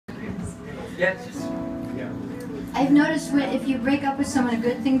I've noticed if you break up with someone, a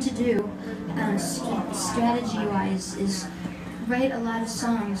good thing to do, strategy-wise, is write a lot of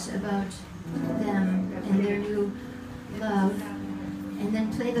songs about them and their new love, and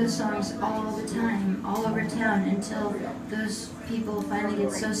then play those songs all the time, all over town, until those people finally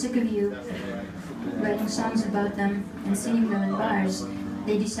get so sick of you writing songs about them and singing them in bars,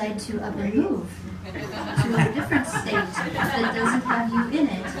 they decide to up and move to a different state that doesn't have you in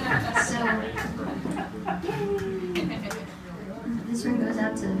it. So, yay! This one goes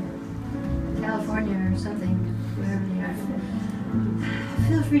out to California or something, wherever they are.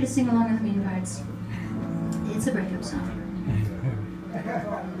 Feel free to sing along with me in parts. It's a breakup song.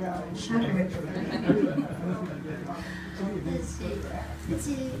 Shocker. Let's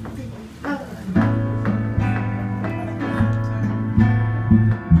see. Oh.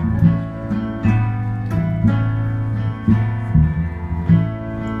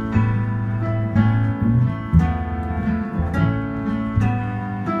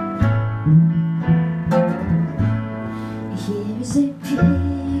 Here's a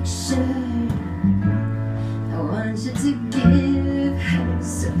picture I wanted to give her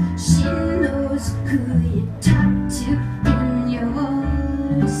so she knows who you talk to in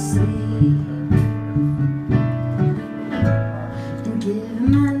your sleep. And give her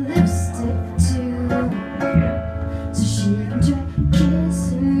my lipstick too, so she can try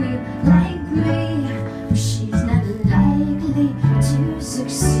kissing you like me, but she's not likely to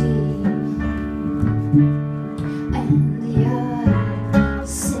succeed. And you're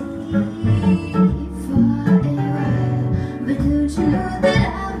safe forever, but don't you know that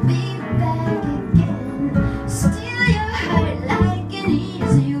I'll be back again? Steal your heart like an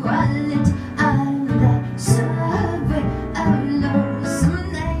easy wallet on that subway of lonesome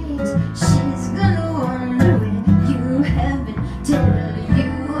night. She's gonna wonder where you have been till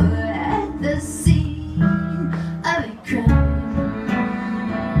you were at the scene of a crime.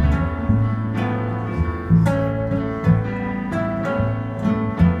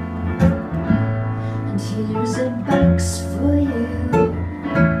 Here's a box for you.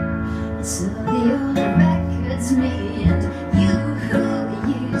 It's all the old records, me and you who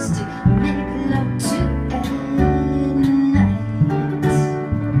used to make love to at night.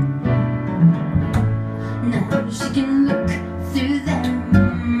 Now she can look through them,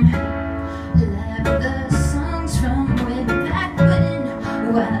 like the songs from way back when,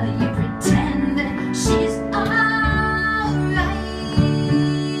 while you pretend that she's alright.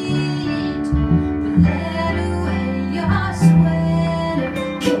 Let away your sweater,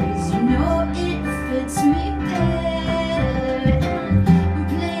 'cause you know it fits me better. And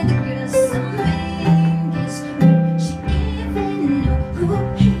play the girl some fingers, will she even know who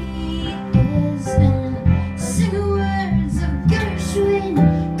he is? And sing the words of Gershwin,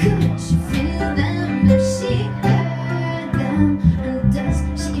 could she feel them if she heard them? And does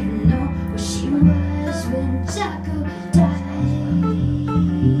she even know where she was when Jocko died?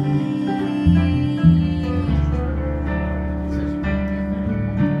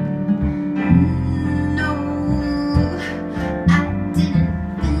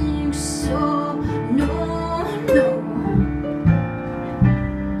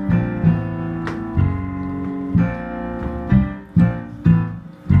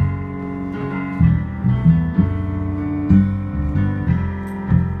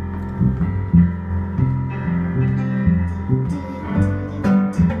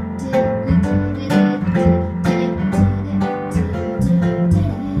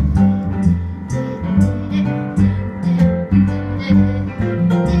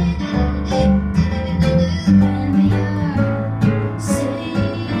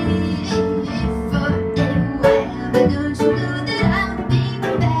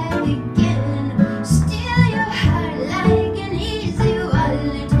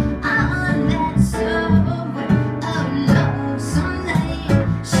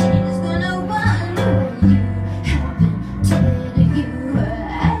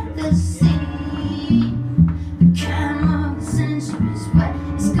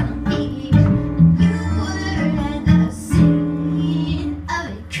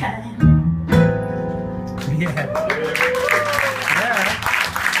 Yeah.